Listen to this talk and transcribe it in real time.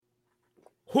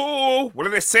Who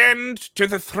will ascend to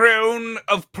the throne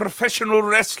of professional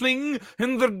wrestling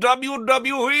in the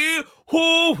WWE?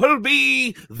 Who will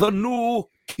be the new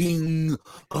King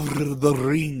of the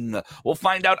Ring? We'll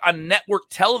find out on network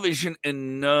television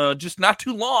in just not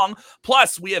too long.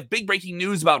 Plus, we have big breaking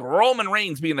news about Roman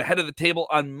Reigns being the head of the table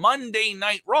on Monday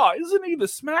Night Raw. Isn't he the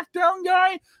SmackDown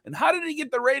guy? And how did he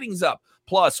get the ratings up?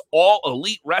 Plus, All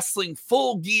Elite Wrestling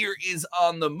Full Gear is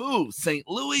on the move. St.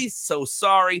 Louis, so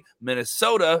sorry.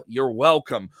 Minnesota, you're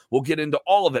welcome. We'll get into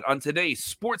all of it on today's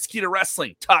Sportskeeda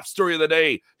Wrestling Top Story of the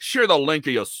Day. Share the link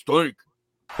of your stink.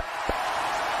 Watch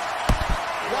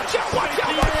out, watch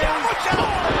out, watch out, watch out!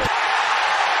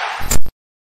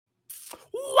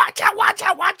 Watch out, watch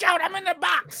out, watch out. I'm in the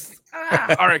box.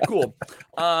 All right, cool.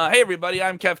 Hey, everybody.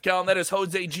 I'm Kev Cal, and that is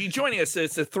Jose G. Joining us,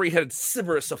 it's a three-headed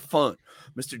Cerberus of fun.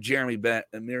 Mr. Jeremy Bennett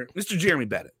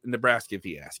in Nebraska, if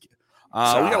he asks you.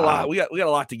 We got a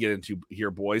lot to get into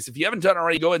here, boys. If you haven't done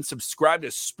already, go ahead and subscribe to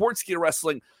Sportskeeda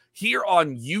Wrestling here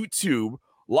on YouTube.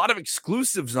 A lot of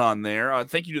exclusives on there.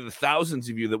 Thank you to the thousands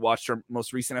of you that watched our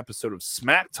most recent episode of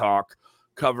Smack Talk,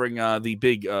 covering the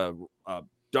big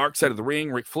Dark Side of the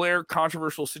Ring, Ric Flair,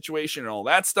 controversial situation, and all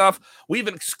that stuff. We have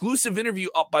an exclusive interview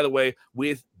up, by the way,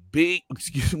 with a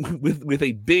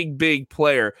big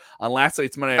player on last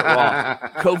night's Monday Night Raw,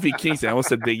 Kofi Kingston. I almost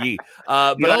said Big E.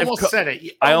 But I almost said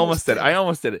it. I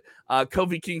almost did it.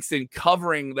 Kofi Kingston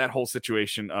covering that whole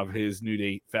situation of his New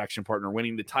Day faction partner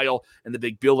winning the title and the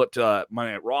big build-up to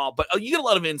Monday Night Raw. But you get a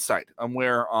lot of insight on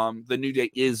where the New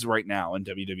Day is right now in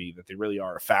WWE, that they really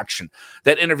are a faction.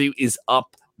 That interview is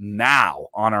up now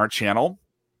on our channel.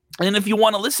 And if you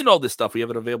want to listen to all this stuff, we have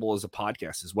it available as a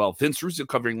podcast as well. Vince Russo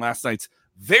covering last night's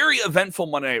very eventful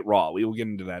Monday Night Raw. We will get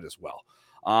into that as well.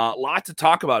 A lot to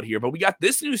talk about here, but we got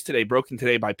this news today, broken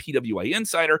today by PWI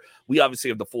Insider. We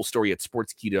obviously have the full story at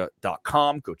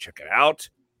sportskeeda.com. Go check it out.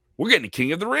 We're getting a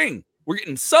King of the Ring. We're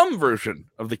getting some version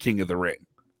of the King of the Ring.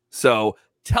 So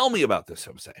tell me about this,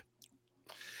 Jose.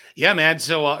 Yeah, man.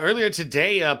 So earlier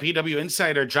today, PW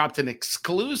Insider dropped an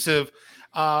exclusive,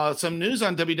 some news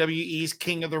on WWE's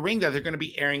King of the Ring, that they're going to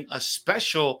be airing a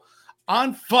special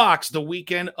on Fox the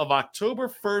weekend of October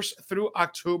 1st through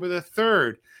October the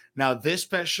 3rd. Now, this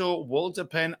special will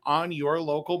depend on your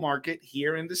local market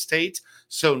here in the States.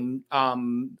 So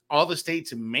all the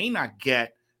states may not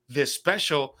get this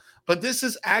special, but this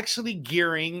is actually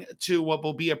gearing to what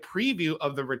will be a preview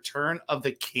of the return of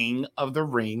the King of the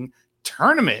Ring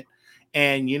tournament.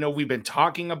 And, you know, we've been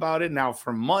talking about it now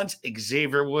for months.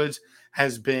 Xavier Woods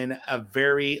has been a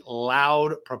very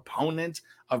loud proponent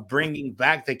of bringing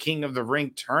back the King of the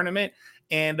Ring tournament.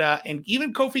 And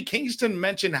even Kofi Kingston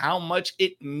mentioned how much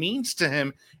it means to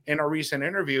him in a recent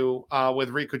interview with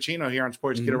Rick Cucino here on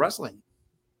Sportskeeda Wrestling.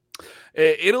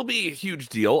 It'll be a huge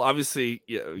deal. Obviously,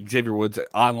 Xavier Woods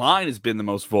online has been the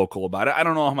most vocal about it. I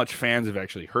don't know how much fans have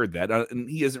actually heard that. And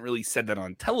he hasn't really said that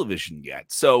on television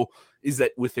yet. So is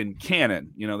that within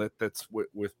canon? You know, that's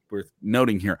worth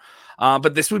noting here.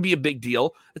 But this would be a big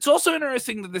deal. It's also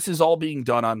interesting that this is all being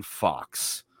done on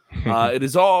Fox. It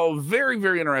is all very,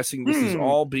 very interesting. This is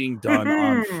all being done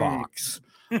on Fox.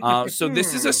 So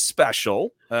this is a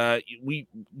special. We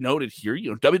noted here, you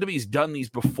know, WWE's done these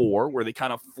before where they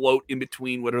kind of float in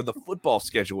between whatever the football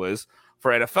schedule is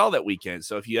for NFL that weekend.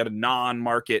 So if you had a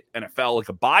non-market NFL, like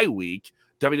a bye week,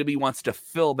 WWE wants to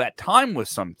fill that time with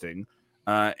something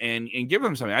and give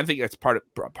them something. I think that's part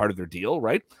of their deal,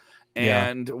 right?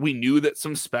 And we knew that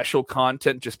some special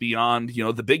content just beyond, you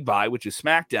know, the big buy, which is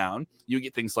SmackDown, you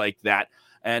get things like that.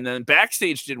 And then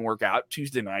Backstage didn't work out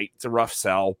Tuesday night. It's a rough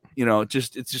sell. You know, it's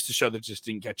just a show that just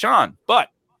didn't catch on. But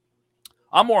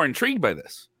I'm more intrigued by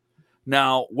this.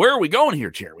 Now, where are we going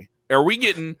here, Jeremy? Are we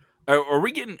getting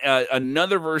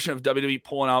another version of WWE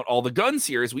pulling out all the guns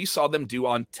here as we saw them do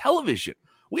on television?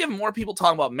 We have more people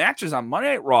talking about matches on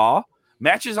Monday Night Raw,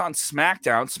 matches on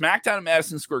SmackDown at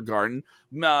Madison Square Garden,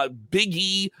 Big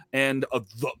E and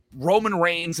the Roman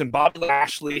Reigns and Bobby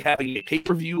Lashley having a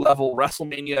pay-per-view level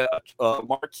WrestleMania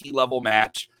marquee level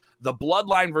match, the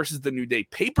Bloodline versus the New Day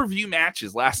pay-per-view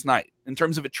matches last night in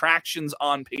terms of attractions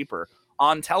on paper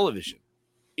on television.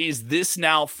 Is this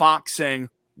now Fox saying,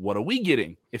 what are we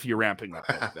getting if you're ramping up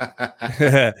like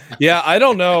that? Yeah, I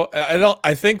don't know.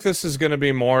 I think this is going to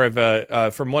be more of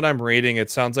a, from what I'm reading, it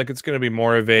sounds like it's going to be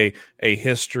more of a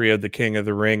history of the King of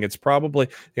the Ring. It's probably,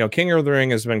 you know, King of the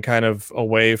Ring has been kind of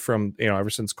away from, you know, ever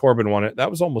since Corbin won it. That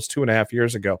was almost 2.5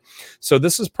 years ago. So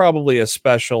this is probably a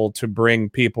special to bring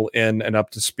people in and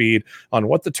up to speed on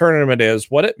what the tournament is,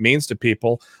 what it means to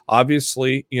people.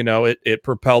 Obviously, you know, it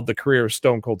propelled the career of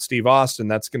Stone Cold Steve Austin.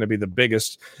 That's going to be the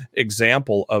biggest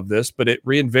example of this, but it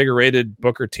reinvigorated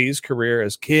Booker T's career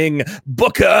as King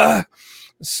Booker.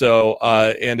 So,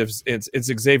 and if it's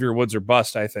Xavier Woods or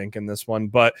bust, I think, in this one,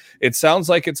 but it sounds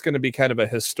like it's going to be kind of a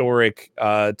historic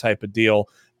type of deal.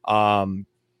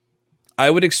 I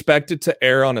would expect it to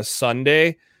air on a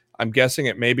Sunday. I'm guessing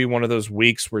it may be one of those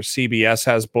weeks where CBS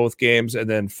has both games and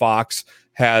then Fox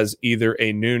has either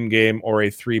a noon game or a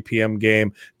 3 p.m.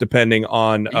 game, depending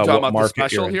on what market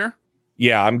special you're in. Here.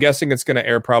 Yeah, I'm guessing it's going to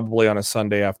air probably on a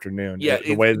Sunday afternoon. Yeah,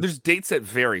 there's dates that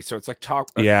vary, so it's like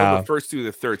the first through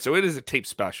the third. So it is a tape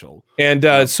special, and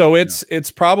so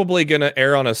it's probably going to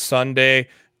air on a Sunday,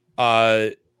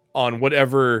 on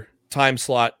whatever time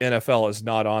slot NFL is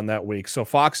not on that week. So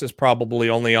Fox is probably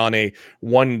only on a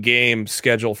 1 game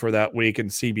schedule for that week, and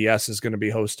CBS is going to be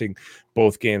hosting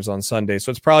both games on Sunday.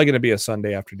 So it's probably going to be a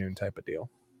Sunday afternoon type of deal.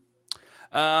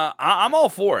 I'm all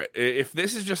for it. If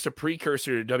this is just a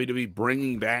precursor to WWE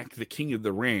bringing back the King of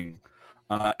the Ring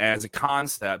as a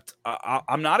concept,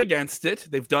 I'm not against it.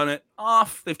 They've done it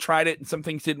off. They've tried it, and some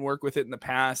things didn't work with it in the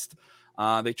past.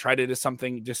 They tried it as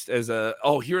something just as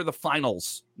here are the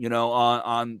finals,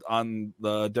 on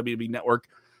the WWE network.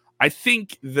 I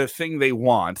think the thing they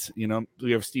want,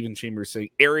 we have Stephen Chambers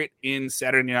saying, air it in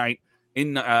Saturday night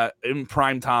in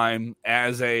prime time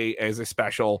as a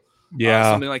special.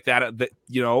 Yeah, something like that.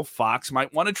 Fox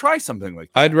might want to try something like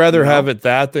that. I'd rather have it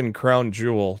that than Crown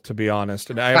Jewel, to be honest.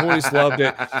 And I always loved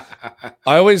it.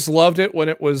 I always loved it when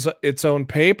it was its own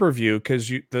pay-per-view, because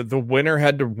the winner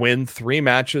had to win 3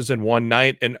 matches in one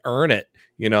night and earn it.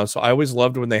 So I always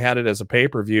loved when they had it as a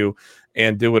pay-per-view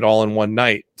and do it all in one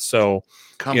night. So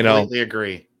completely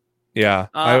agree. Yeah,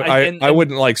 I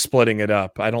wouldn't like splitting it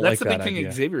up. I don't like that. That's the big thing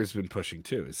Xavier's been pushing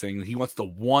too, is saying he wants the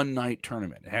one night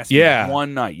tournament. It has to be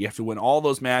one night. You have to win all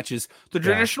those matches. The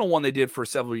traditional one they did for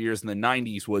several years in the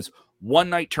 90s was one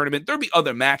night tournament. There'd be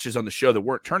other matches on the show that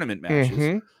weren't tournament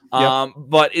matches. Mm-hmm.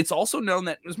 But it's also known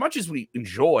that as much as we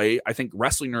enjoy, I think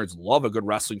wrestling nerds love a good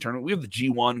wrestling tournament. We have the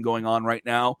G1 going on right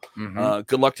now. Mm-hmm.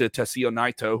 Good luck to Tetsuya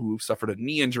Naito, who suffered a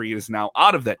knee injury and is now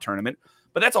out of that tournament.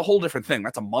 But that's a whole different thing.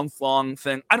 That's a month-long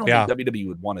thing. I don't think WWE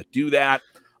would want to do that.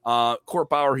 Court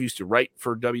Bauer, who used to write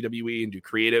for WWE and do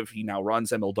creative, he now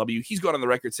runs MLW. He's gone on the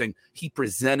record saying he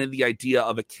presented the idea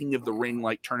of a King of the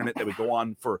Ring-like tournament that would go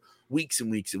on for weeks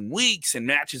and weeks and weeks, and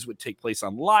matches would take place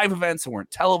on live events and weren't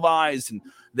televised, and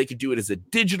they could do it as a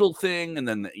digital thing, and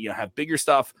then have bigger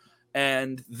stuff.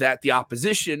 And that the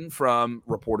opposition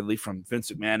reportedly from Vince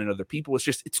McMahon and other people was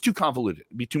just, it's too convoluted.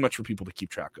 It'd be too much for people to keep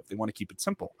track of. They want to keep it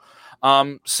simple.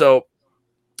 So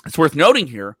it's worth noting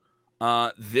here,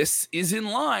 this is in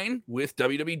line with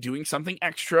WWE doing something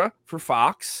extra for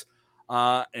Fox.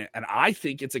 And I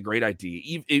think it's a great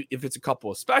idea. If it's a couple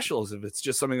of specials, if it's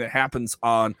just something that happens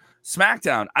on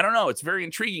SmackDown, I don't know. It's very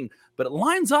intriguing, but it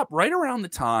lines up right around the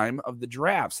time of the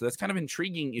draft. So that's kind of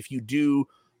intriguing. If you do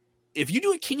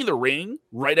a King of the Ring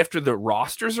right after the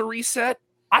rosters are reset,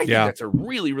 I think that's a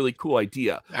really, really cool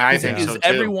idea. I think so too.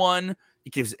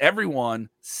 It gives everyone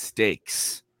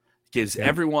stakes. It gives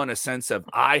everyone a sense of,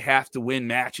 I have to win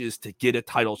matches to get a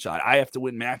title shot. I have to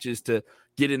win matches to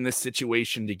get in this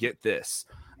situation to get this.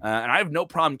 And I have no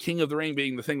problem King of the Ring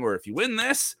being the thing where if you win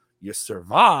this, you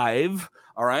survive.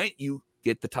 All right. You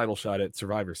get the title shot at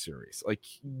Survivor Series. Like,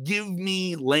 give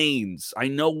me lanes. I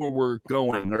know where we're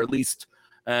going, or at least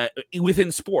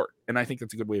within sport, and I think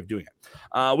that's a good way of doing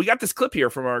it. We got this clip here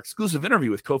from our exclusive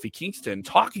interview with Kofi Kingston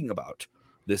talking about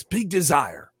this big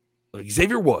desire of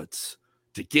Xavier Woods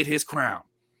to get his crown,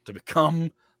 to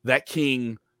become that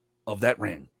king of that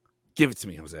ring. Give it to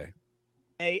me, Jose.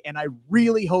 And I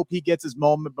really hope he gets his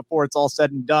moment before it's all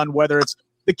said and done, whether it's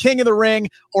the King of the Ring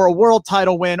or a world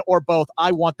title win or both.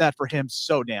 I want that for him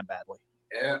so damn badly.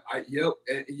 Yeah, and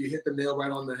you hit the nail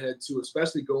right on the head too,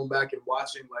 especially going back and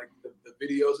watching like the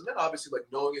videos, and then obviously like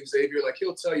knowing Xavier, like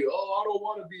he'll tell you, "Oh, I don't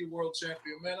want to be a world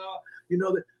champion, man."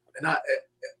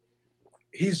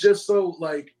 He's just so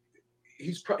like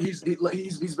he's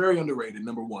very underrated.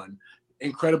 Number one,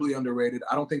 incredibly underrated.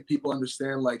 I don't think people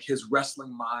understand like his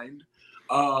wrestling mind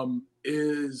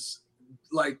is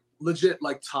like legit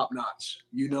like top notch.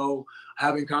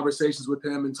 Having conversations with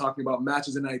him and talking about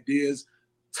matches and ideas.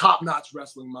 Top-notch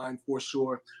wrestling mind for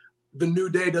sure. The New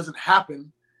Day doesn't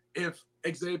happen if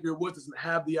Xavier Woods doesn't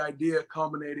have the idea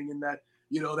culminating in that,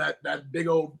 that big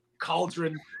old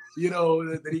cauldron,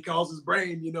 that he calls his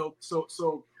brain,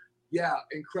 So yeah,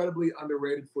 incredibly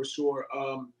underrated for sure.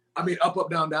 Up,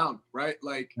 down, down, right?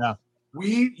 Like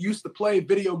we used to play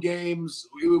video games.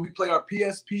 We play our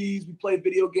PSPs. We played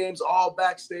video games all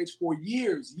backstage for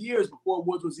years before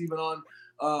Woods was even on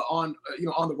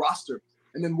the roster.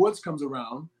 And then Woods comes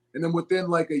around, and then within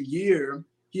like a year,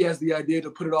 he has the idea to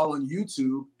put it all on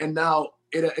YouTube. And now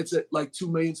it's at like 2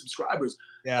 million subscribers.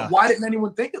 Yeah. Why didn't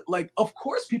anyone think it? Like, of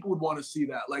course people would want to see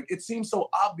that. Like, it seems so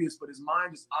obvious, but his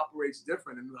mind just operates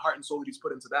different, and the heart and soul that he's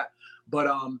put into that. But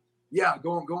yeah,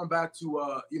 going back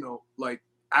to you know, like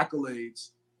accolades,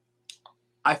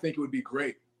 I think it would be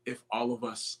great if all of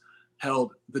us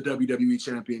held the WWE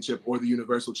Championship or the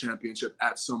Universal Championship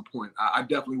at some point. I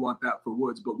definitely want that for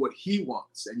Woods. But what he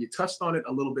wants, and you touched on it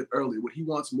a little bit earlier, what he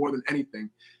wants more than anything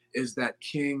is that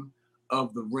King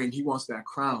of the Ring. He wants that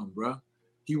crown, bro.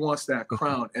 He wants that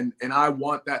crown, and I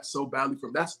want that so badly for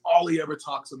him. That's all he ever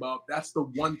talks about. That's the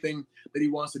one thing that he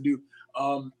wants to do.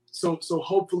 So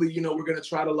hopefully, you know, we're gonna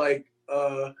try to like,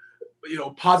 you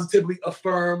know, positively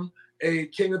affirm a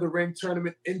King of the Ring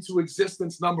tournament into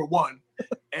existence, number one,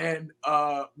 and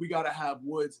we gotta have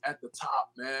Woods at the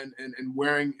top, man, and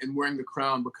wearing the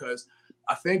crown, because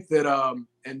I think that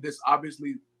and this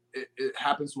obviously. It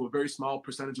happens to a very small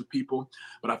percentage of people,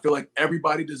 but I feel like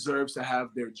everybody deserves to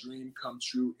have their dream come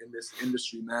true in this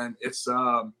industry, man. It's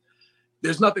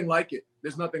there's nothing like it.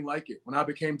 There's nothing like it. When I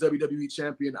became WWE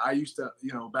champion, I used to,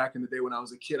 you know, back in the day when I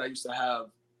was a kid, I used to have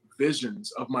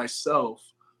visions of myself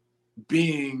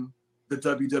being the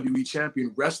WWE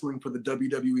champion, wrestling for the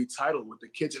WWE title with the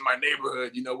kids in my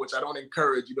neighborhood, you know, which I don't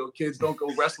encourage. You know, kids don't go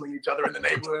wrestling each other in the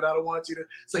neighborhood. I don't want you to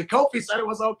say Kofi said it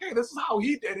was okay. This is how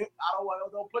he did it.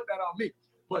 Don't put that on me.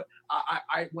 But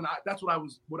that's what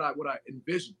I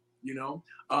envisioned, you know.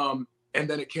 And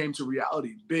then it came to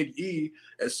reality. Big E,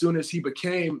 as soon as he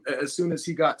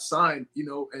got signed, you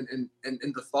know, and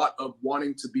the thought of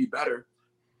wanting to be better,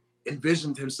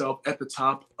 envisioned himself at the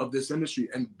top of this industry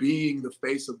and being the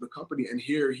face of the company, and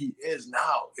here he is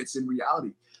now. It's in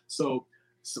reality. So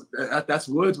that's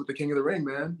Woods with the King of the Ring,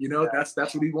 man. You know, that's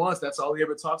what he wants. That's all he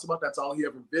ever talks about. That's all he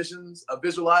ever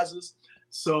visualizes.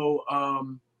 So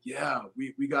yeah,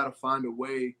 we got to find a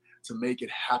way to make it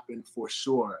happen for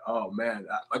sure. Oh man,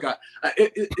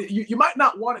 you might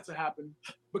not want it to happen,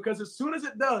 because as soon as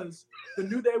it does, the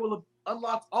New Day will have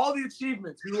unlocked all the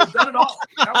achievements. We would have done it all.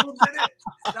 That would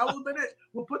have been it.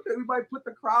 We might put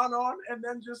the crown on and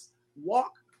then just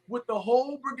walk with the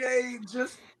whole brigade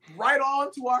just right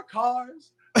on to our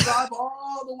cars, drive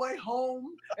all the way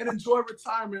home, and enjoy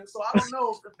retirement. So I don't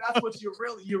know if that's what you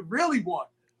really want.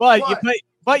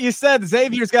 But you said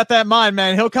Xavier's got that mind,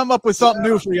 man. He'll come up with something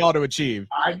new for y'all to achieve.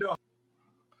 I know.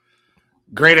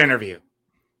 Great interview.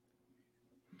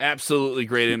 Absolutely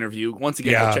great interview. Once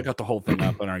again, go check out the whole thing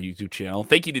up on our YouTube channel.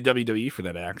 Thank you to WWE for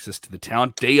that access to the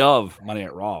talent. Day of Monday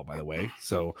Night Raw, by the way.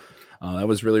 So that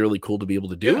was really, really cool to be able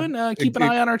to do. And keep an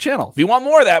eye on our channel. If you want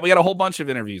more of that, we got a whole bunch of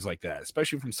interviews like that,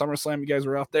 especially from SummerSlam. You guys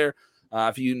were out there.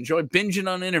 If you enjoy binging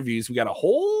on interviews, we got a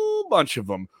whole bunch of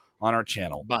them on our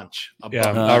channel.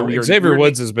 Xavier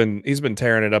Woods he's been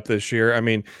tearing it up this year. I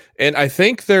mean, and I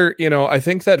think I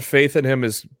think that faith in him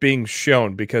is being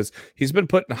shown, because he's been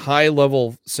put in high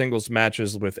level singles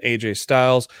matches with AJ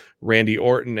Styles, Randy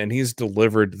Orton, and he's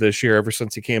delivered this year ever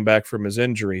since he came back from his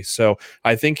injury. So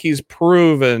I think he's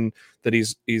proven that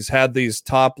he's had these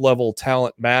top level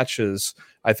talent matches.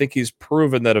 I think he's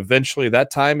proven that eventually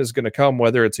that time is going to come,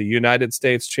 whether it's a United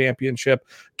States Championship,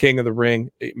 King of the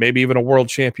Ring, maybe even a World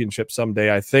Championship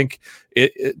someday. I think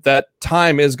that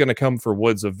time is going to come for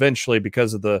Woods eventually,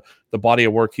 because of the body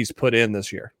of work he's put in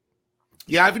this year.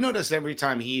 Yeah, I've noticed every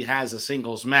time he has a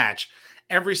singles match,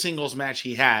 every singles match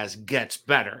he has gets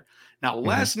better. Now,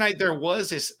 last night there was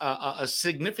this a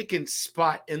significant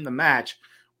spot in the match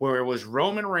where it was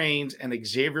Roman Reigns and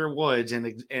Xavier Woods,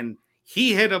 and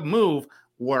he hit a move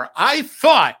where I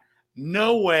thought,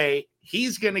 no way,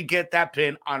 he's going to get that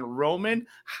pin on Roman.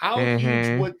 How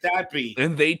huge would that be?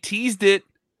 And they teased it.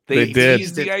 They did.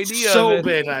 Teased the it idea so of it.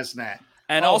 big last night.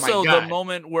 And also the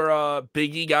moment where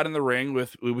Big E got in the ring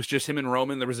it was just him and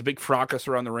Roman. There was a big fracas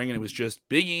around the ring, and it was just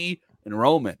Big E and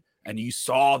Roman. And you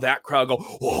saw that crowd go,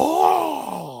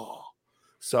 whoa!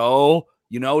 So,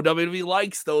 you know, WWE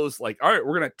likes those, like, all right,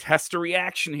 we're going to test a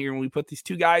reaction here when we put these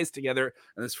two guys together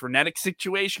in this frenetic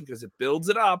situation, because it builds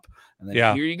it up. And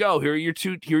then here you go. Here are your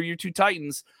two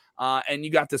Titans. And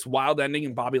you got this wild ending,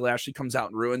 and Bobby Lashley comes out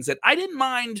and ruins it. I didn't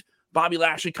mind Bobby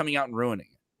Lashley coming out and ruining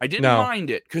it. I didn't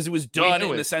mind it, because it was done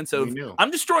in the sense of,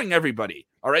 I'm destroying everybody.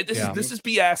 All right, this is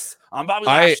BS. I'm Bobby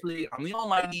Lashley. I'm the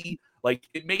Almighty. Like,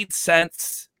 it made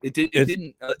sense. It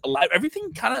didn't allow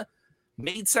everything kind of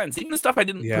made sense. Even the stuff I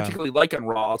didn't particularly like on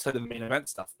Raw outside of the main event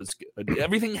stuff was good.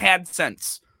 Everything had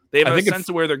sense. They have a sense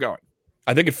of where they're going.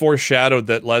 I think it foreshadowed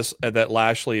that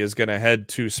Lashley is going to head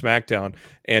to SmackDown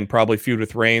and probably feud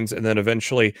with Reigns, and then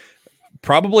eventually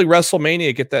probably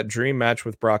WrestleMania get that dream match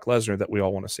with Brock Lesnar that we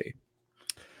all want to see.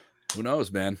 Who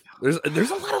knows, man? There's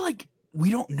a lot of, like,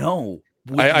 we don't know.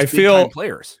 I feel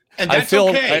players. And that's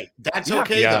okay. That's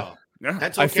okay, though. Yeah.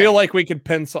 That's okay. I feel like we could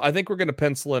pencil. I think we're going to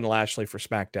pencil in Lashley for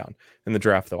SmackDown in the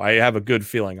draft, though. I have a good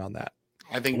feeling on that.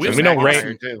 I think we know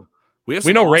Reigns too.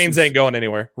 We know Reigns ain't going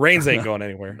anywhere. Reigns ain't going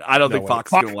anywhere. I don't think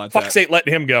Fox is going to want that. Fox ain't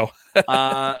letting him go.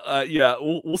 Yeah,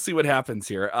 we'll see what happens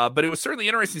here. But it was certainly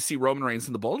interesting to see Roman Reigns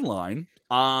in the Bloodline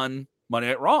on Monday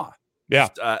Night Raw. Yeah,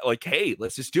 Just, hey,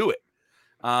 let's just do it.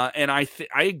 And I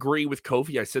agree with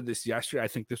Kofi. I said this yesterday. I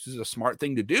think this is a smart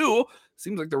thing to do.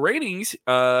 Seems like the ratings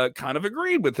kind of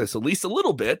agreed with this, at least a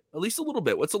little bit.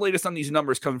 What's the latest on these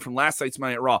numbers coming from last night's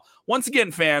Monday Night Raw? Once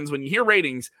again, fans, when you hear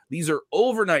ratings, these are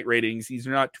overnight ratings. These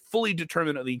are not fully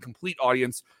determined of the complete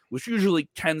audience, which usually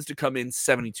tends to come in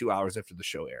 72 hours after the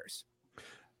show airs.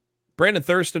 Brandon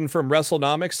Thurston from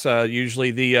WrestleNomics,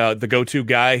 usually the go-to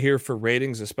guy here for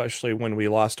ratings, especially when we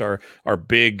lost our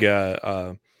big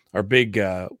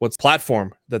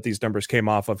platform that these numbers came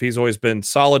off of. He's always been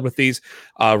solid with these.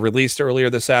 Released earlier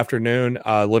this afternoon,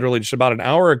 literally just about an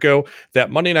hour ago,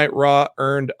 that Monday Night Raw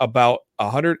earned about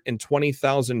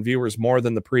 120,000 viewers more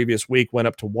than the previous week, went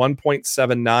up to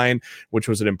 1.79, which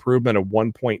was an improvement of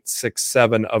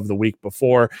 1.67 of the week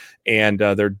before. And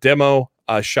their demo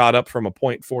shot up from a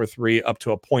 0.43 up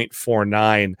to a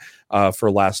 0.49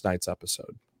 for last night's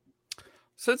episode.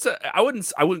 So I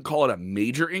wouldn't call it a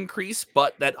major increase,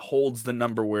 but that holds the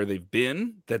number where they've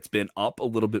been. That's been up a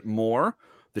little bit more.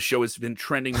 The show has been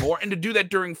trending more, and to do that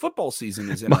during football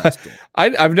season is interesting.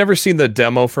 I've never seen the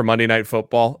demo for Monday Night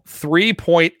Football.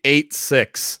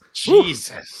 3.86.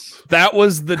 Jesus. That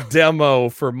was the demo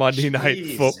for Monday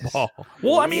Night Football.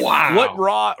 Well, I mean, wow. what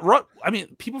Raw? I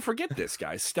mean, people forget this,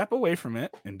 guys. Step away from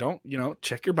it and don't,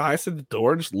 check your bias at the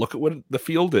door. Just look at what the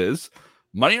field is.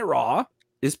 Monday Night Raw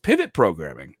is pivot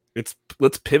programming.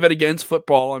 Let's pivot against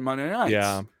football on Monday nights.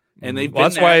 Yeah. And they've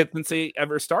been there since they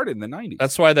ever started in the 90s.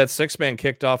 That's why that 6-man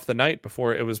kicked off the night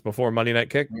before Monday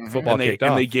Night Football kicked off.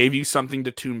 And they gave you something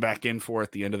to tune back in for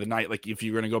at the end of the night. Like if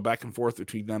you're going to go back and forth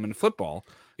between them and football,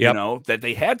 that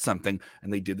they had something,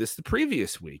 and they did this the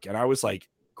previous week. And I was like,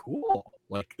 cool.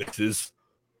 Like this is,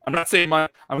 I'm saying,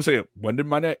 when did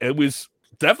Monday? It was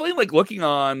definitely like looking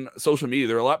on social media.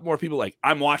 There are a lot more people like,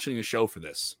 I'm watching the show for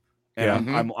this.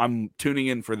 And I'm tuning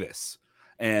in for this.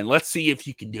 And let's see if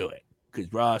you can do it.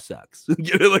 Because Raw sucks.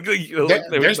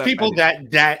 There's people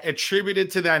that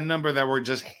attributed to that number that were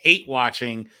just hate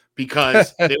watching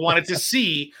because they wanted to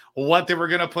see what they were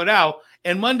going to put out.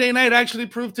 And Monday night actually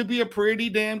proved to be a pretty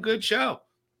damn good show.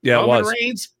 Yeah, Roman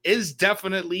Reigns is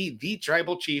definitely the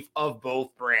tribal chief of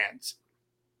both brands.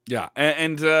 Yeah,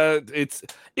 and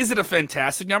is it a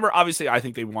fantastic number? Obviously, I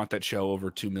think they want that show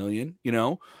over 2 million.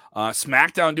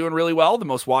 SmackDown doing really well, the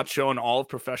most watched show in all of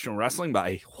professional wrestling by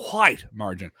a wide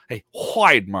margin.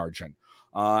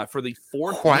 For the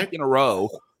fourth week in a row,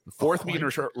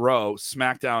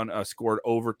 SmackDown scored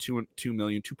over 2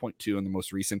 million, 2.2 in the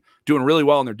most recent, doing really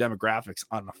well in their demographics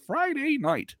on a Friday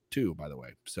night too, by the way.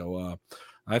 So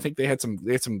I think they had some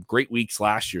great weeks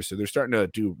last year, so they're starting to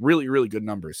do really, really good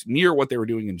numbers, near what they were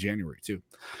doing in January too.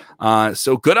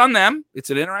 So good on them. It's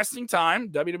an interesting time.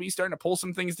 WWE starting to pull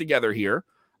some things together here.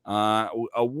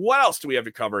 What else do we have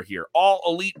to cover here? All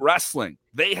Elite Wrestling.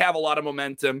 They have a lot of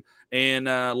momentum. In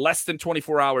less than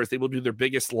 24 hours, they will do their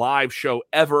biggest live show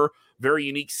ever. Very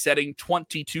unique setting.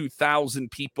 22,000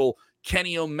 people.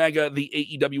 Kenny Omega, the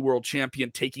AEW World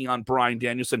Champion, taking on Bryan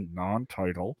Danielson,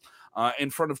 non-title, in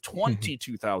front of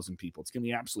 22,000 people. It's going to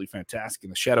be absolutely fantastic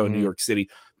in the shadow of New York City.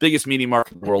 Biggest media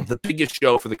market in the world. The biggest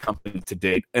show for the company to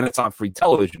date. And it's on free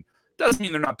television. Doesn't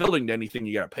mean they're not building to anything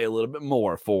you got to pay a little bit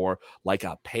more for, like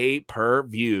a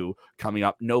pay-per-view coming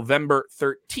up November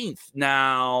 13th.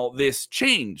 Now, this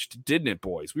changed, didn't it,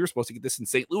 boys? We were supposed to get this in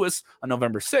St. Louis on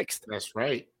November 6th. That's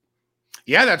right.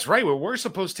 Yeah, that's right. Well, we're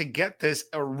supposed to get this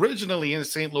originally in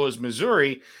St. Louis,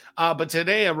 Missouri. But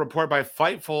today, a report by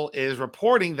Fightful is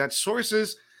reporting that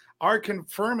sources are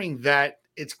confirming that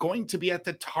it's going to be at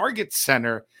the Target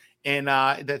Center, and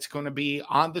that's going to be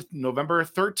on the November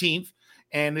 13th.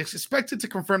 And it's expected to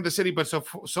confirm the city, but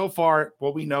so far,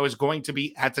 what we know is going to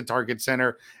be at the Target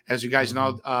Center. As you guys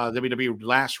know, WWE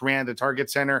last ran the Target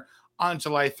Center on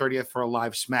July 30th for a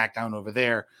live SmackDown over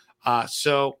there.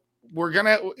 So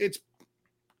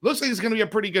looks like it's going to be a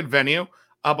pretty good venue,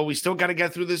 but we still got to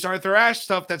get through this Arthur Ashe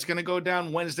stuff that's going to go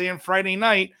down Wednesday and Friday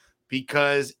night,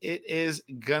 because it is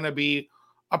going to be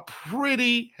a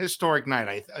pretty historic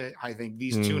night. I think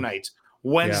these 2 nights,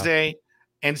 Wednesday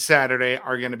and Saturday,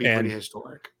 are going to be pretty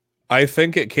historic. I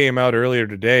think it came out earlier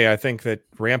today. I think that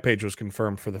Rampage was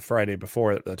confirmed for the Friday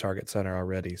before at the Target Center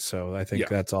already. So I think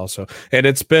that's also, and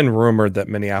it's been rumored that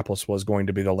Minneapolis was going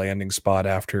to be the landing spot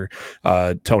after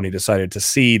Tony decided to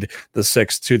cede the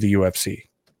 6th to the UFC.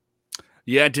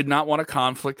 Yeah, did not want a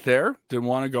conflict there. Didn't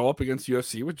want to go up against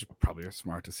UFC, which is probably a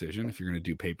smart decision. If you're going to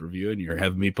do pay-per-view and you're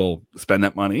having people spend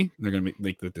that money, they're going to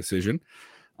make the decision.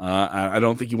 I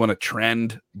don't think you want to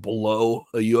trend below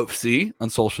a UFC on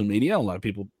social media. A lot of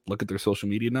people look at their social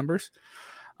media numbers.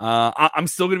 I'm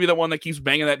still going to be the one that keeps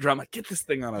banging that drum. Like, get this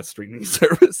thing on a streaming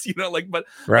service, but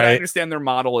I understand their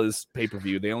model is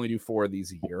pay-per-view. They only do 4 of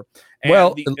these a year.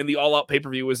 And the All Out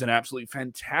pay-per-view is an absolutely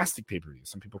fantastic pay-per-view.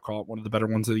 Some people call it one of the better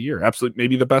ones of the year. Absolutely,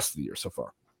 maybe the best of the year so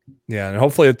far. Yeah, and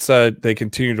hopefully it's they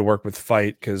continue to work with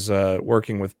Fight, because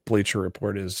working with Bleacher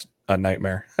Report is a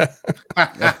nightmare.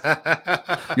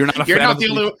 You're not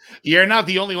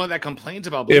the only one that complains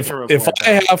about Bleacher Report. If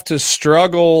I have to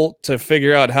struggle to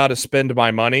figure out how to spend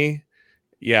my money,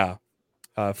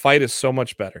 Fight is so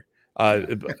much better.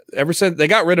 Ever since they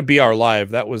got rid of BR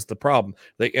Live, that was the problem.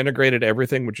 They integrated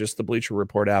everything with just the Bleacher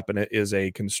Report app, and it is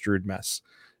a construed mess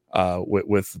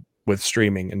with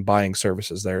streaming and buying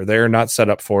services there. They're not set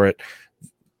up for it.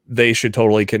 They should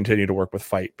totally continue to work with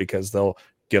Fight, because they'll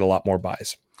get a lot more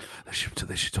buys.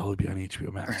 They should totally be on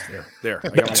HBO Max. There. I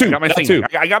got my thing.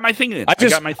 I got my thing in. I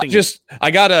just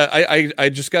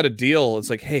got a deal. It's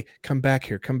like, hey, come back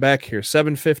here.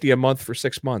 $7.50 a month for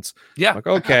 6 months. Yeah. Like,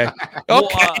 okay. Well,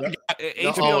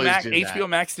 HBO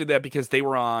Max did that because they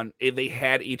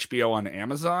had HBO on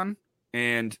Amazon,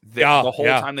 and the whole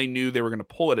time they knew they were going to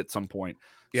pull it at some point.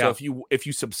 So if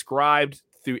you subscribed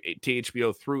to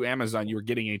HBO through Amazon, you were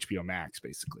getting HBO Max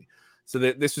basically. So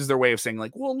this was their way of saying,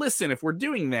 like, well, listen, if we're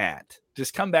doing that,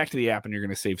 just come back to the app and you're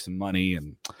going to save some money,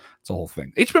 and it's a whole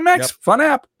thing. HBO Max, fun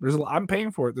app. I'm paying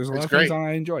for it. There's a lot of things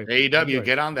I enjoy. AEW,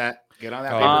 get on that. Get on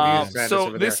that.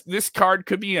 So this card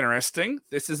could be interesting.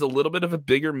 This is a little bit of a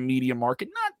bigger media market,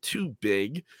 not too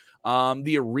big.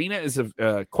 The arena is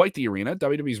quite the arena.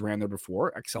 WWE's ran there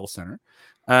before, XL Center.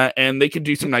 And they could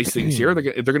do some nice things here.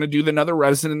 They're going to do another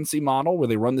residency model where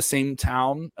they run the same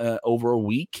town over a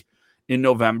week in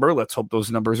November. Let's hope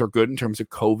those numbers are good in terms of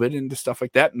COVID and stuff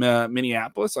like that.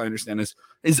 Minneapolis, I understand,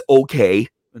 is okay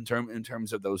in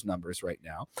terms of those numbers right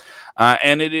now.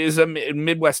 And it is a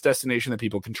Midwest destination that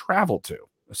people can travel to.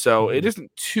 So it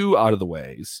isn't too out of the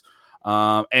ways.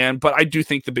 But I do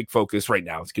think the big focus right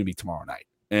now is going to be tomorrow night.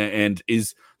 And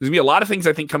there's going to be a lot of things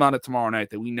I think come out at tomorrow night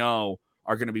that we know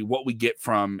are going to be what we get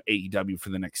from AEW for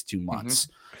the next 2 months.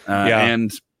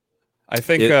 And I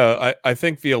think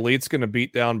the Elite's going to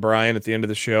beat down Brian at the end of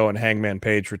the show, and Hangman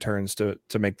Page returns to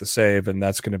make the save, and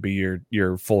that's going to be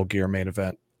your Full Gear main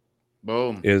event.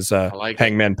 Boom. Is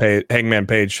Hangman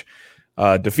Page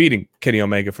defeating Kenny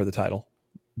Omega for the title.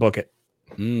 Book it.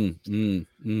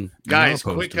 Guys,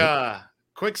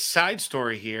 quick side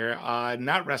story here.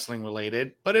 Not wrestling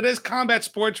related, but it is combat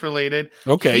sports related.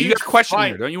 Okay, you got a question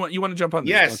here. Don't you want to jump on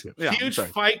this? Yes, huge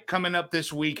fight coming up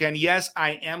this weekend. Yes,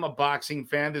 I am a boxing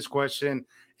fan. This question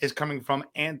is coming from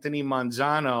Anthony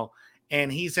Manzano,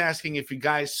 and he's asking if you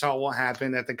guys saw what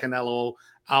happened at the Canelo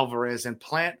Alvarez and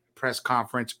Plant press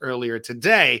conference earlier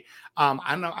today.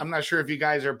 I'm not sure if you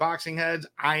guys are boxing heads.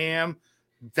 I am.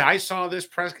 I saw this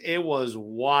press. It was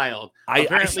wild.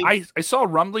 I saw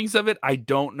rumblings of it. I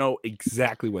don't know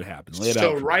exactly what happened.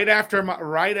 So right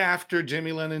after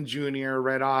Jimmy Lennon Jr.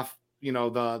 read off,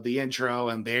 the intro,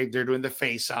 and they're doing the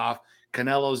face off.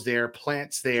 Canelo's there,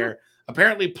 Plant's there.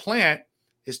 Apparently, Plant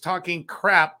is talking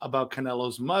crap about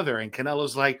Canelo's mother, and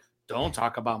Canelo's like, "Don't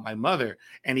talk about my mother."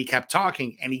 And he kept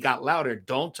talking, and he got louder.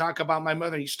 "Don't talk about my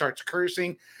mother." He starts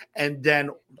cursing, and then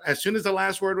as soon as the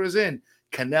last word was in,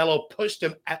 Canelo pushed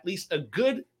him at least a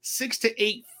good 6 to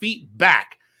 8 feet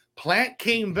back. Plant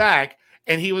came back,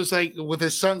 and he was like, with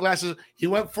his sunglasses, he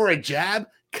went for a jab.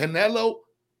 Canelo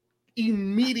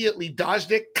immediately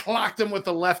dodged it, clocked him with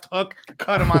the left hook,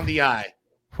 cut him on the eye.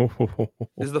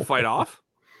 Is the fight off?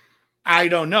 I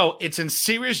don't know. It's in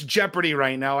serious jeopardy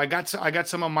right now. I got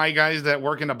some of my guys that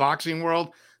work in the boxing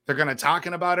world. They're going to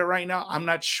talking about it right now. I'm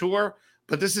not sure,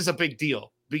 but this is a big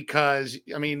deal because,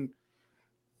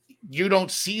 you don't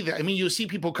see that. You see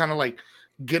people kind of like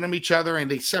get them each other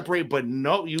and they separate, but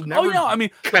no, you never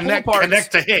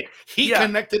connect to hit. He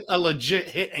connected a legit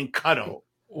hit and cut him.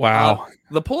 Wow.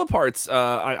 The pull aparts,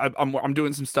 I'm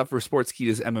doing some stuff for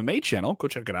Sportskeeda's MMA channel. Go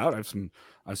check it out. I have some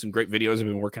great videos I've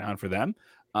been working on for them.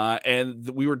 And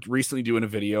we were recently doing a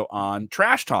video on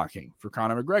trash talking for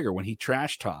Conor McGregor when he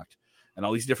trash talked. And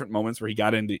all these different moments where he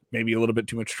got into maybe a little bit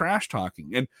too much trash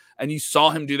talking. And you saw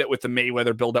him do that with the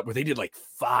Mayweather build-up where they did like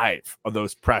 5 of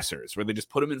those pressers where they just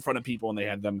put them in front of people and they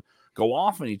had them go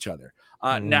off on each other.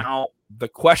 Now, the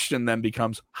question then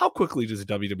becomes, how quickly does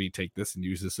WWE take this and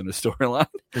use this in a storyline?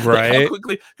 Right. How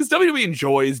quickly? Because WWE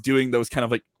enjoys doing those kind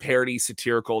of like parody,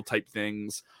 satirical type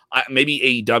things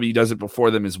maybe AEW does it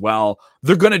before them as well.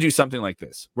 They're going to do something like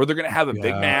this where they're going to have a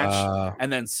big match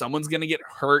and then someone's going to get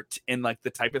hurt in like the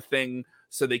type of thing.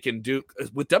 So they can do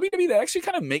with WWE. That actually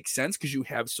kind of makes sense because you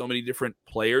have so many different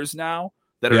players now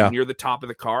that are near the top of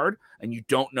the card, and you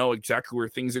don't know exactly where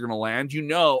things are going to land. You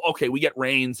know, okay, we get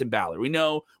Reigns and Balor. We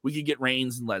know we can get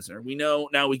Reigns and Lesnar. We know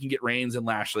now we can get Reigns and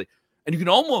Lashley. And you can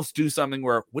almost do something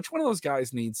where which one of those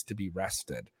guys needs to be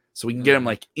rested so we can get him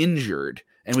like injured,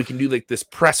 and we can do like this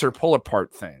presser pull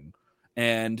apart thing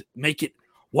and make it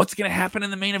what's going to happen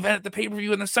in the main event at the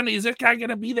pay-per-view on the Sunday. Is this guy going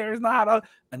to be there? Is not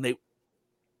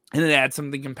and then add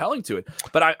something compelling to it.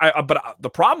 But the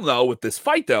problem though with this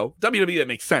fight though, WWE, that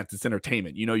makes sense. It's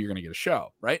entertainment. You know you're going to get a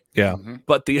show, right? Yeah. Mm-hmm.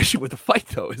 But the issue with the fight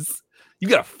though is you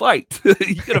got to fight.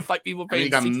 You got to fight people paying you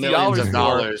got $60 millions of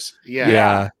dollars.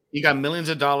 Yeah. You got millions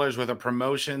of dollars worth of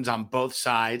promotions on both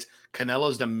sides.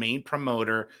 Canelo's the main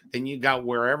promoter. Then you got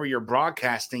wherever you're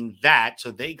broadcasting that.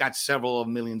 So they got several of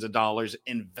millions of dollars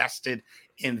invested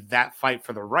in that fight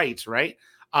for the rights, right?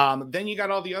 Then you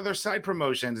got all the other side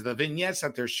promotions, the vignettes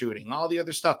that they're shooting, all the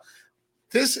other stuff.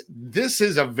 This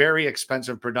is a very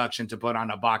expensive production to put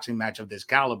on a boxing match of this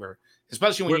caliber,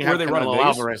 especially when you have Canelo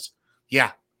Alvarez.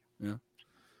 Yeah.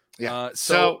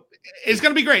 So it's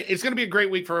going to be great. It's going to be a great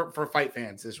week for fight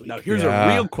fans this week. Now, here's a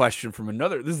real question from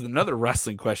this is another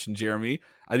wrestling question, Jeremy.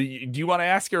 Do you want to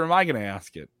ask it or am I going to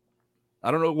ask it?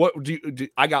 I don't know. What do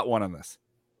I got one on this.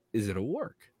 Is it a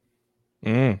work?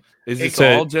 Is it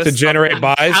all just to generate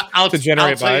buys? I'll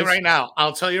tell you right now.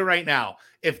 I'll tell you right now.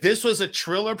 If this was a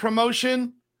Triller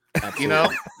promotion,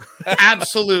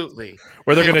 absolutely.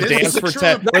 Where they're going to dance for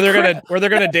 10. Where they're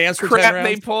going to dance for 10 rounds.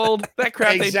 They pulled that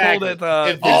crap. Exactly. They pulled at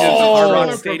if this is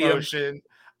a Triller promotion,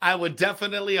 I would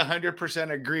definitely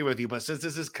 100% agree with you. But since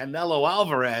this is Canelo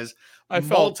Alvarez,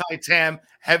 multi-time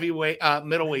heavyweight,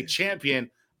 middleweight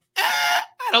champion, I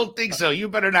don't think so. You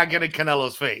better not get in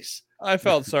Canelo's face. I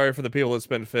felt sorry for the people that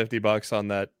spent $50 on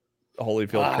that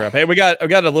Holyfield crap. Hey, we got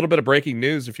a little bit of breaking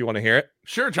news if you want to hear it.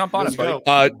 Sure, jump on it,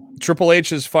 buddy. Triple H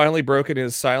has finally broken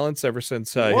his silence ever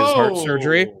since his heart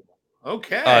surgery.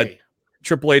 Okay.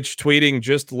 Triple H tweeting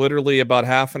just literally about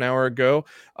half an hour ago.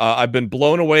 I've been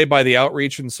blown away by the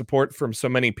outreach and support from so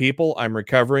many people. I'm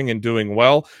recovering and doing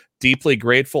well. Deeply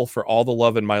grateful for all the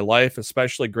love in my life,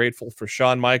 especially grateful for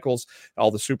Shawn Michaels, all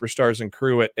the superstars and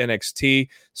crew at NXT.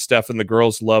 Steph and the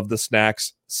girls love the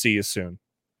snacks. See you soon.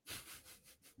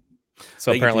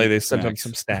 So apparently they sent him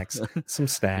some snacks. Some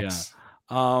snacks.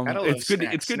 Yeah. It's good.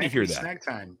 It's good to hear that. Snack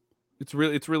time. It's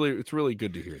really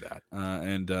good to hear that.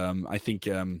 And I think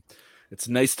it's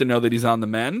nice to know that he's on the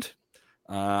mend.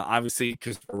 Obviously,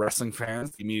 because for wrestling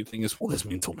fans, the immediate thing is, well, this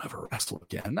means he'll never wrestle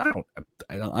again. I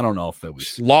don't know if that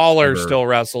was Lawler still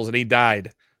wrestles and he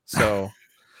died. So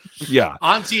yeah,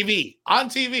 on TV.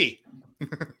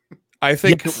 I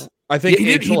think he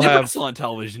did Edge will have wrestle on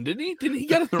television, didn't he? Didn't he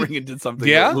get in the ring and did something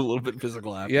a little bit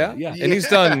physical after? Yeah. And he's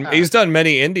done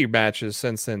many indie matches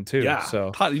since then too. Yeah.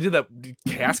 So he did that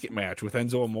casket match with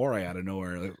Enzo Amore out of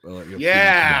nowhere.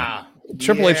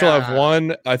 Triple H will have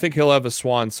one. I think he'll have a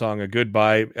swan song, a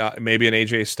goodbye, maybe an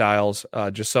AJ Styles,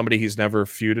 just somebody he's never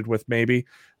feuded with, maybe.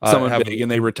 Someone big, and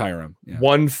they retire him. Yeah.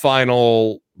 One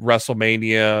final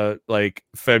WrestleMania, like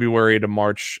February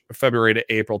to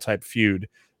April type feud,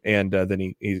 and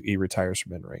then he retires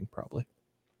from in-ring probably.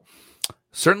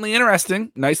 Certainly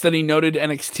interesting. Nice that he noted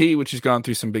NXT, which has gone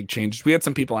through some big changes. We had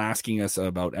some people asking us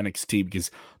about NXT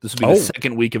because this will be the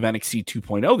second week of NXT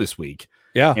 2.0 this week.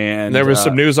 Yeah, and there was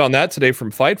some news on that today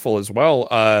from Fightful as well,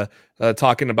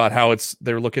 talking about how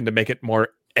they're looking to make it more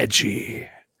edgy.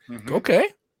 Mm-hmm. Okay,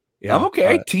 yeah, I'm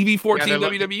okay. TV 14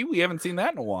 WWE. We haven't seen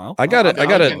that in a while. I got it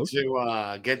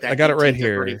right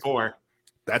here. 34.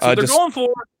 That's what they're going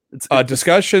for.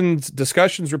 Discussions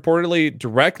reportedly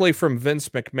directly from Vince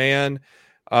McMahon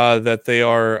that they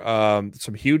are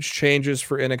some huge changes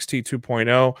for NXT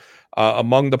 2.0.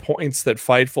 Among the points that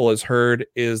Fightful has heard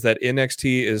is that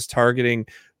NXT is targeting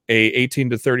a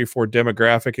 18 to 34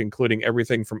 demographic, including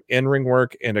everything from in-ring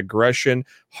work and aggression,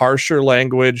 harsher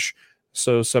language,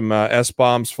 so some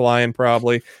S-bombs flying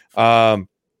probably, a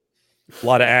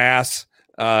lot of ass.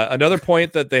 Another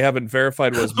point that they haven't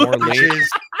verified was more lean.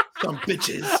 Some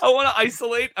bitches. I want to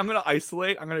isolate. I'm going to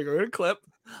isolate. I'm going to go to a clip.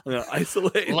 I'm going to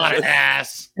isolate. A lot of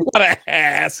ass.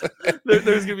 There's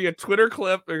going to be a Twitter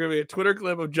clip. There's going to be a Twitter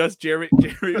clip of just Jeremy. A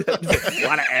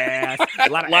lot of ass. A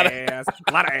lot of ass.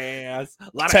 A lot of ass. A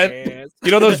lot of ass.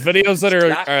 You know those videos that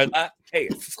are You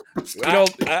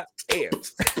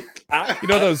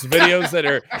know those videos that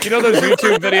are, those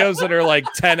YouTube videos that are like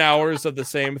 10 hours of the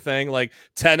same thing, like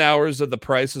 10 hours of The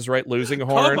Price is Right losing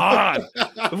horn. Come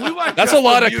on. That's a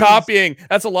lot of copying.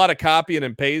 That's a lot of copying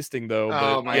and pasting, though.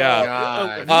 Oh but my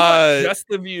yeah. God. Just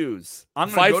the views. I'm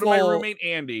going to go to my roommate,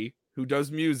 Andy, who does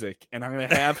music, and I'm going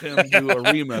to have him do a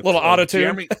remix. Little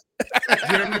auto-tune.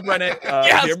 Jeremy Brennett,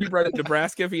 Yes! Jeremy Brennett,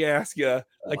 Nebraska Fiasco.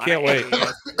 I can't wait.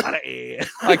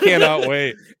 I cannot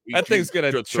wait. That thing's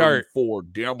gonna chart. For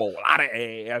demo, lot of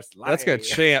ass. That's gonna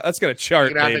chant. That's gonna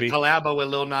chart, You're gonna have baby. to collabo with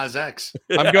Lil Nas X.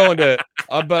 I'm going to.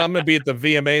 I'm gonna be at the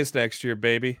VMAs next year,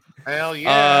 baby. Hell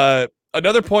yeah.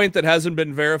 Another point that hasn't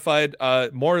been verified: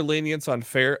 more lenience on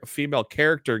female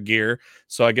character gear.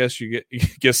 So I guess you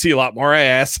see a lot more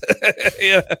ass.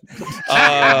 Yeah.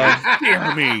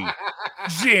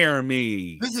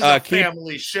 Jeremy. This is a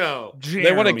family show.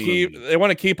 They want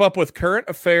to keep up with current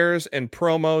affairs and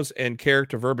promos and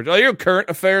character verbiage. Oh, you're current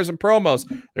affairs and promos.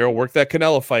 They'll work that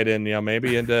Canelo fight in,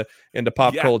 maybe into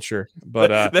pop culture.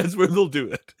 But that's where they'll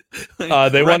do it.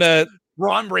 They want to.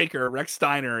 Ron Breaker, Rex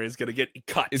Steiner is going to get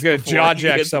cut. He's going to jaw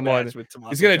jack someone.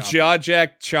 He's going to jaw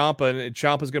jack Ciampa, and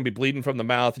Ciampa's going to be bleeding from the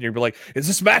mouth. And you're like, "Is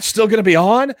this match still going to be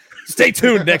on?" Stay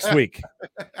tuned next week.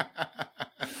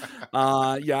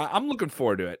 Yeah, I'm looking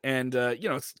forward to it. And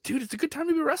dude, it's a good time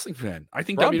to be a wrestling fan. I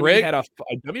think Rob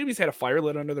WWE's had a fire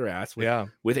lit under their ass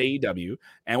with AEW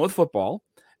and with football.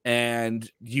 And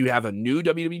you have a new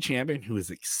WWE champion who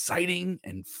is exciting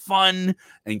and fun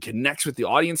and connects with the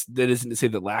audience. That isn't to say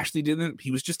that Lashley didn't. He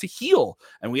was just a heel.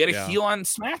 And we had a heel on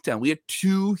SmackDown. We had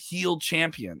 2 heel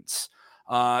champions,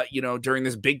 during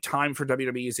this big time for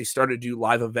WWE as they started to do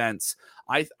live events.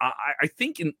 I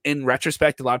think in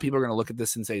retrospect, a lot of people are going to look at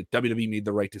this and say WWE made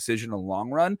the right decision in the long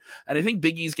run. And I think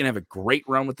Big E's going to have a great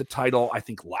run with the title. I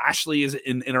think Lashley is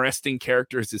an interesting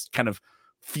character, is this kind of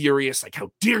furious, like, how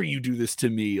dare you do this to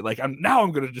me? Like, I'm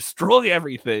going to destroy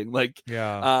everything. Like,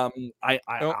 I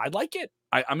like it.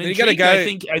 I'm intrigued. I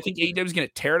think AEW is going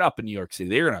to tear it up in New York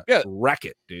City. They're going to wreck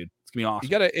it, dude. It's gonna be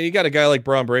awesome. You got a guy like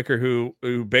Braun Breaker who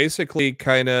basically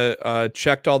kind of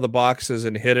checked all the boxes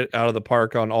and hit it out of the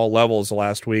park on all levels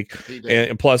last week.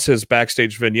 And plus his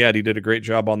backstage vignette, he did a great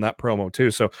job on that promo too.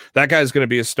 So that guy's going to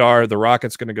be a star. The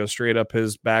Rocket's going to go straight up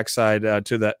his backside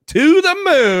to the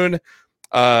moon.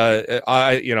 They're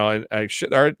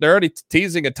already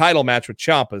teasing a title match with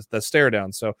Ciampa, the stare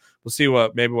down. So we'll see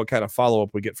what kind of follow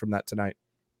up we get from that tonight.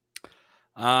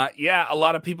 A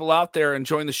lot of people out there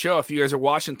enjoying the show. If you guys are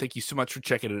watching, thank you so much for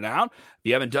checking it out. If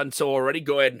you haven't done so already,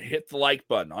 go ahead and hit the like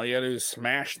button. All you gotta do is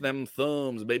smash them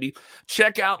thumbs, baby.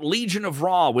 Check out Legion of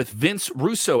Raw with Vince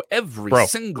Russo every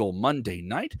single Monday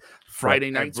night.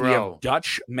 Friday nights, we have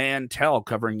Dutch Mantel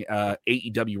covering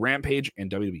AEW Rampage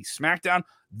and WWE SmackDown.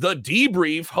 The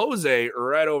Debrief, Jose,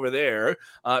 right over there,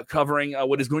 covering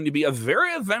what is going to be a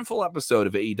very eventful episode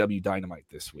of AEW Dynamite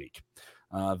this week.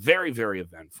 Very, very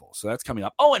eventful. So that's coming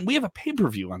up. Oh, and we have a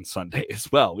pay-per-view on Sunday as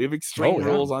well. We have Extreme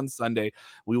Rules on Sunday.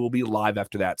 We will be live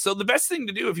after that. So the best thing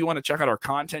to do if you want to check out our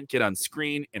content, get on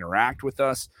screen, interact with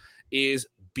us, is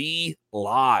be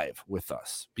live with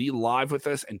us. Be live with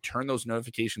us and turn those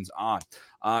notifications on.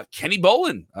 Kenny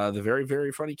Bolin, the very,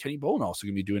 very funny Kenny Bolin, also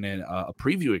going to be doing a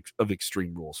preview of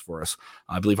Extreme Rules for us,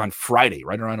 I believe on Friday,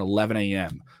 right around 11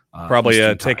 a.m.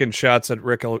 Probably taking shots at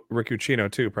Rick Ucchino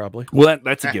too. Probably. Well,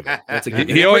 that's a given. That's a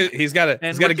given. He's got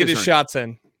to get his shots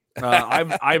in.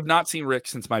 I've not seen Rick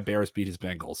since my Bears beat his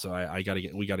Bengals, so we got to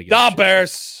get. The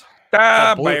Bears.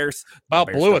 Bears.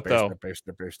 About blew it though.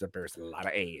 The Bears. A lot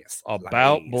of A's.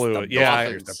 About blew it.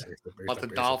 Yeah. About the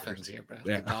Dolphins here, bro.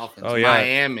 Yeah. The Dolphins. Oh yeah.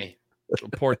 Miami.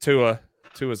 Poor Tua.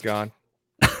 Tua's gone.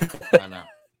 I know.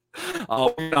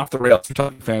 We're off the rails. We're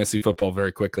talking fantasy football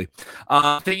very quickly.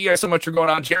 Thank you guys so much for going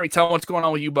on. Jeremy, tell me what's going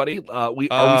on with you, buddy. Are we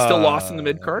still lost in the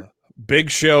mid card? Big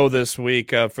show this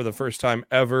week for the first time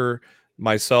ever.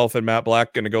 Myself and Matt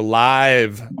Black going to go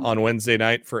live on Wednesday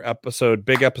night for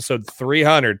big episode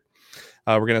 300.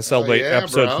 We're going to celebrate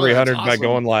episode 300 by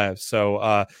going live.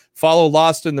 So follow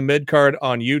Lost in the Mid Card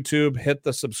on YouTube. Hit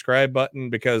the subscribe button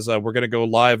because we're going to go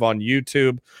live on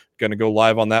YouTube. Going to go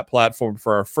live on that platform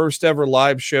for our first ever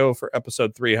live show for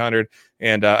episode 300.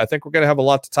 And I think we're going to have a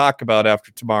lot to talk about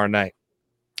after tomorrow night.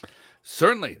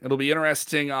 Certainly. It'll be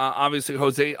interesting. Obviously,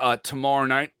 Jose, tomorrow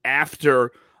night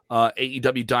after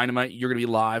AEW Dynamite, you're going to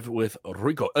be live with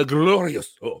Rico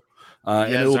Glorioso.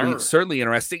 And it will be certainly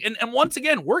interesting. And once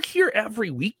again, we're here every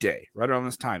weekday, right around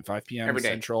this time, 5 p.m. every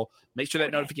Central. Make sure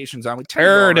that notification's on. We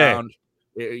turn it around.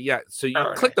 Yeah, so you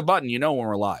click the button, when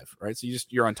we're live, right? So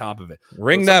you're on top of it.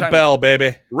 Ring that bell,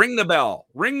 baby. Ring the bell.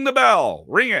 Ring the bell.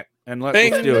 Ring it. And let's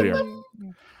do it here.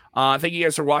 Thank you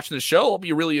guys for watching the show. Hope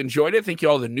you really enjoyed it. Thank you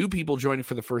all the new people joining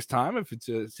for the first time. If it's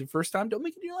your first time, don't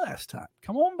make it your last time.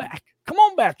 Come on back. Come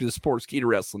on back to the Sportskeeda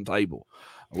Wrestling table.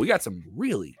 We got some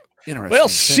really interesting. Well,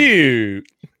 shoot.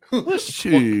 Well,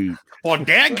 shoot. Well,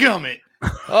 dadgummit.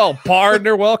 Oh,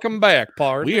 partner, welcome back,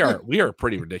 partner. We are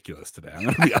pretty ridiculous today. I'm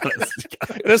gonna be honest.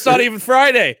 It's not even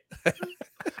Friday.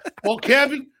 Well,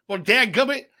 Kevin, well,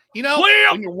 dadgummit, you know,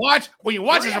 Well, when you're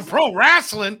watching some pro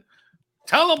wrestling,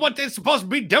 tell them what they're supposed to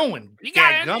be doing. You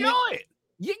gotta dadgummit. enjoy it.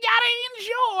 You gotta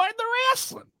enjoy the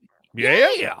wrestling.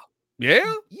 Yeah. Yeah.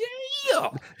 Yeah. Yeah.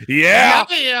 Yeah.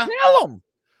 Yeah. Tell them.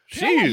 Shoot.